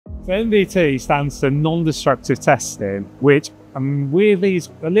So NDT stands for non-destructive testing, which weirdly is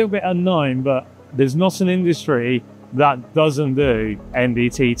a little bit unknown, but there's not an industry that doesn't do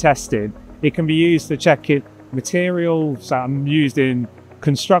NDT testing. It can be used to check materials that are used in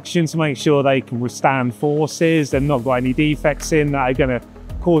construction to make sure they can withstand forces. They've not got any defects in that are going to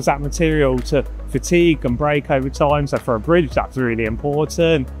cause that material to fatigue and break over time. So for a bridge, that's really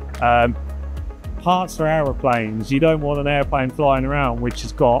important. Parts for aeroplanes, you don't want an airplane flying around which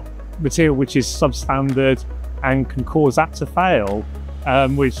has got material which is substandard and can cause that to fail,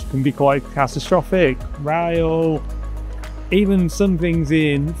 which can be quite catastrophic. Rail, even some things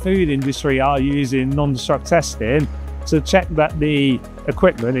in food industry are using non-destruct testing to check that the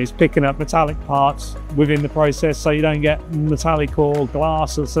equipment is picking up metallic parts within the process, so you don't get metallic or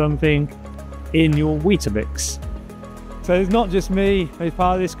glass or something in your Weetabix. So it's not just me who's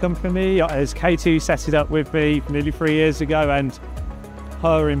part of this company, as K2 set it up with me nearly 3 years ago, and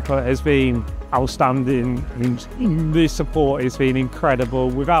her input has been outstanding. The support has been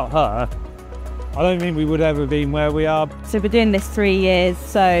incredible. Without her, I don't think we would ever been where we are. So we're doing this 3 years.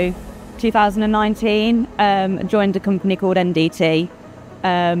 So 2019, joined a company called NDT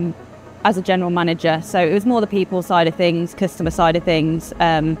as a general manager. So it was more the people side of things, customer side of things,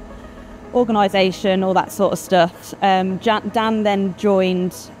 organisation, all that sort of stuff. Dan then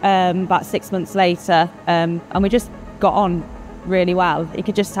joined about 6 months later, and we just got on really well. You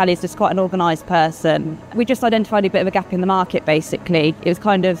could just tell he's just quite an organised person. We just identified a bit of a gap in the market, basically. It was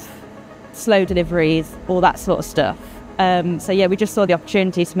kind of slow deliveries, all that sort of stuff. So yeah, we just saw the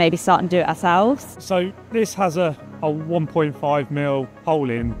opportunity to maybe start and do it ourselves. So this has a 1.5 mil hole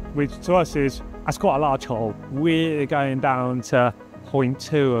in, which to us that's quite a large hole. We're going down to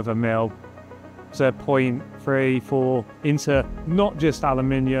 0.2 of a mil, so 0.3, 4 into not just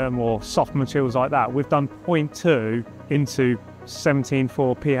aluminium or soft materials like that. We've done 0.2 into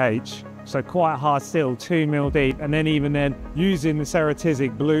 17.4 pH, so quite hard steel, 2 mil deep, and then even then using the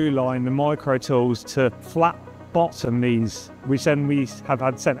Ceratizit blue line, the micro tools, to flat bottom these, which then we have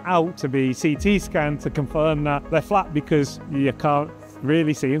had sent out to be CT scanned to confirm that they're flat, because you can't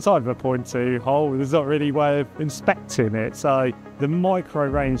really see inside of a 0.2 hole. There's not really a way of inspecting it. So the micro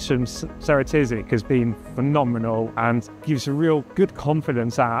range from Ceratizit has been phenomenal and gives a real good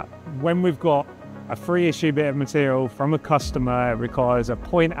confidence that when we've got a free issue bit of material from a customer, it requires a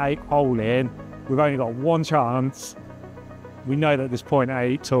 0.8 hole in, we've only got one chance, we know that this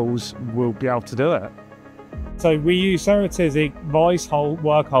 0.8 tools will be able to do it. So we use Ceratizit vice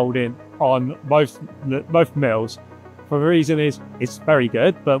work holding on both mills. For the reason is it's very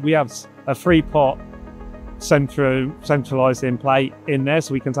good, but we have a 3-pot centralised in plate in there,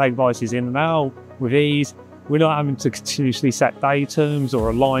 so we can take vices in and out with ease. We're not having to continuously set datums or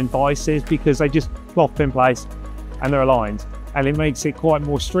align vices, because they just plop in place and they're aligned, and it makes it quite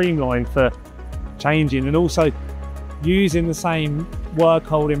more streamlined for changing. And also using the same work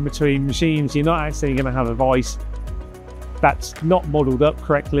holding between machines, you're not actually going to have a vice that's not modelled up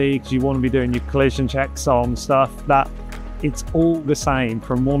correctly, because you want to be doing your collision checks on stuff. That it's all the same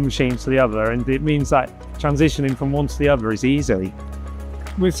from one machine to the other, and it means that transitioning from one to the other is easy.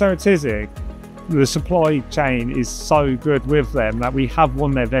 With Ceratizit, the supply chain is so good with them that we have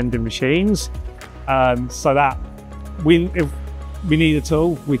won their vending machines, so that if we need a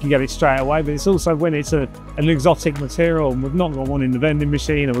tool, we can get it straight away. But it's also when it's an exotic material and we've not got one in the vending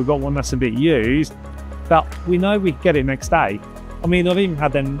machine, or we've got one that's a bit used, that we know we can get it next day. I mean, I've even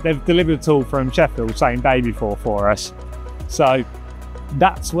had them, they've delivered a tool from Sheffield same day before for us. So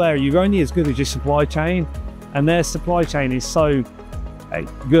that's where you're only as good as your supply chain, and their supply chain is so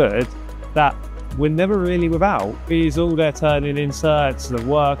good that we're never really without. It's all their turning inserts,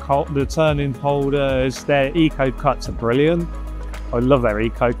 the turning holders, their EcoCuts are brilliant. I love their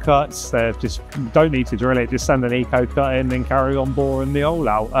EcoCuts. They just don't need to drill it, just send an EcoCut in and carry on boring the hole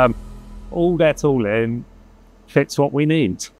out. All their tooling fits what we need.